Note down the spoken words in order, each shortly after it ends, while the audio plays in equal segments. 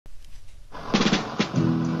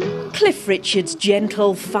Cliff Richard's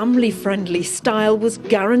gentle, family-friendly style was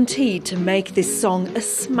guaranteed to make this song a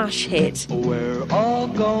smash hit. We're all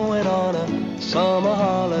going on a summer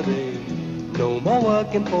holiday. No more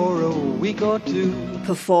working for a week or two.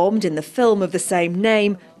 Performed in the film of the same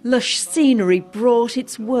name, lush scenery brought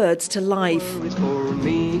its words to life. It's for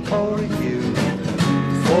me or you,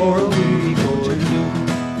 for a week or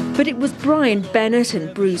two. But it was Brian Bennett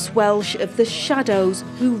and Bruce Welch of The Shadows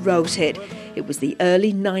who wrote it. It was the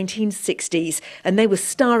early 1960s, and they were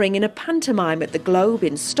starring in a pantomime at the Globe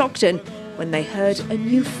in Stockton when they heard a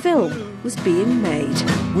new film was being made.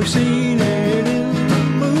 We've seen it in the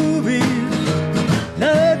movies.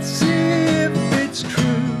 Let's see if it's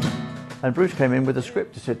true. And Bruce came in with a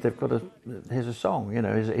script. He said, here's a song,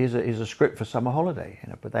 here's a script for Summer Holiday,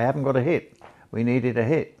 but they haven't got a hit. We needed a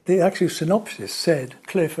hit. The actual synopsis said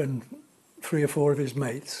Cliff and 3 or 4 of his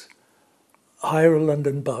mates hire a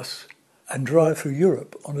London bus and drive through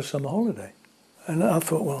Europe on a summer holiday. And I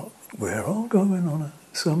thought, well, we're all going on a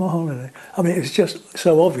summer holiday. I mean, it was just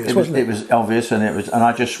so obvious, wasn't it? It was obvious, and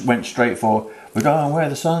I just went straight for, we're going where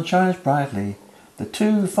the sun shines brightly. The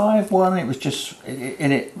 251, it was just,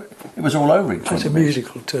 it was all over it. That's a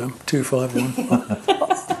musical term, 251.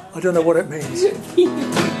 I don't know what it means.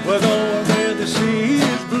 We're going where the sea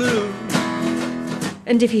is blue.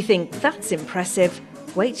 And if you think that's impressive,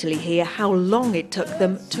 wait till you hear how long it took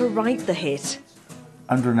them to write the hit.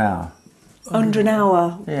 Under an hour. Under an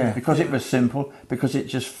hour? Yeah, because it was simple, because it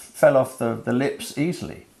just fell off the lips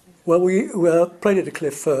easily. Well, we played it to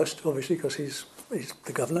Cliff first, obviously, because he's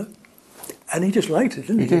the governor. And he just liked it,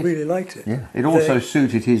 didn't he? He really liked it. Yeah, it also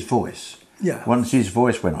suited his voice. Yeah. Once his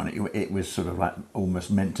voice went on, it was sort of like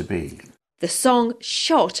almost meant to be. The song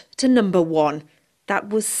shot to #1. That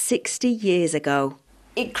was 60 years ago.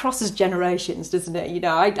 It crosses generations, doesn't it?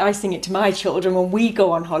 I sing it to my children when we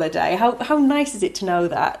go on holiday. How nice is it to know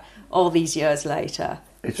that all these years later?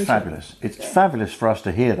 It's fabulous. It's fabulous for us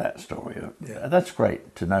to hear that story. Yeah. That's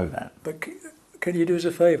great to know that. But can you do us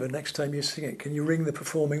a favour next time you sing it? Can you ring the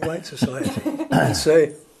Performing Rights Society and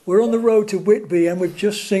say, we're on the road to Whitby and we're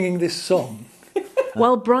just singing this song?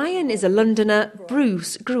 While Brian is a Londoner,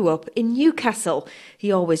 Bruce grew up in Newcastle. He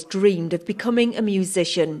always dreamed of becoming a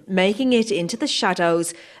musician, making it into the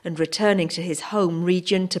Shadows and returning to his home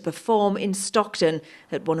region to perform in Stockton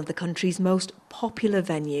at one of the country's most popular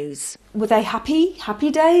venues. Were they happy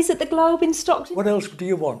days at the Globe in Stockton? What else do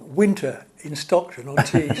you want? Winter in Stockton on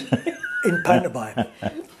tees, in pantomime.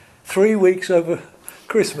 3 weeks over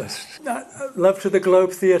Christmas. Love to the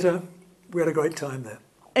Globe Theatre. We had a great time there.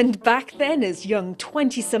 And back then, as young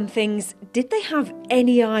 20-somethings, did they have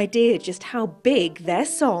any idea just how big their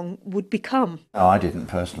song would become? Oh, I didn't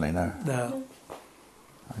personally, no. No.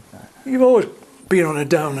 You've always been on a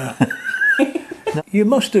downer. You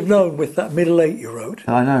must have known with that middle 8 you wrote.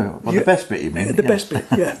 I know. Well, the best bit, you mean? The best bit,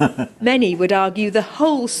 yeah. Many would argue the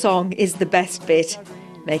whole song is the best bit,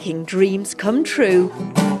 making dreams come true.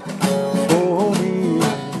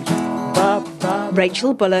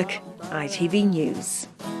 Rachel Bullock, ITV News.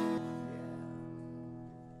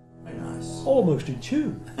 Almost in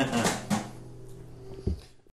tune.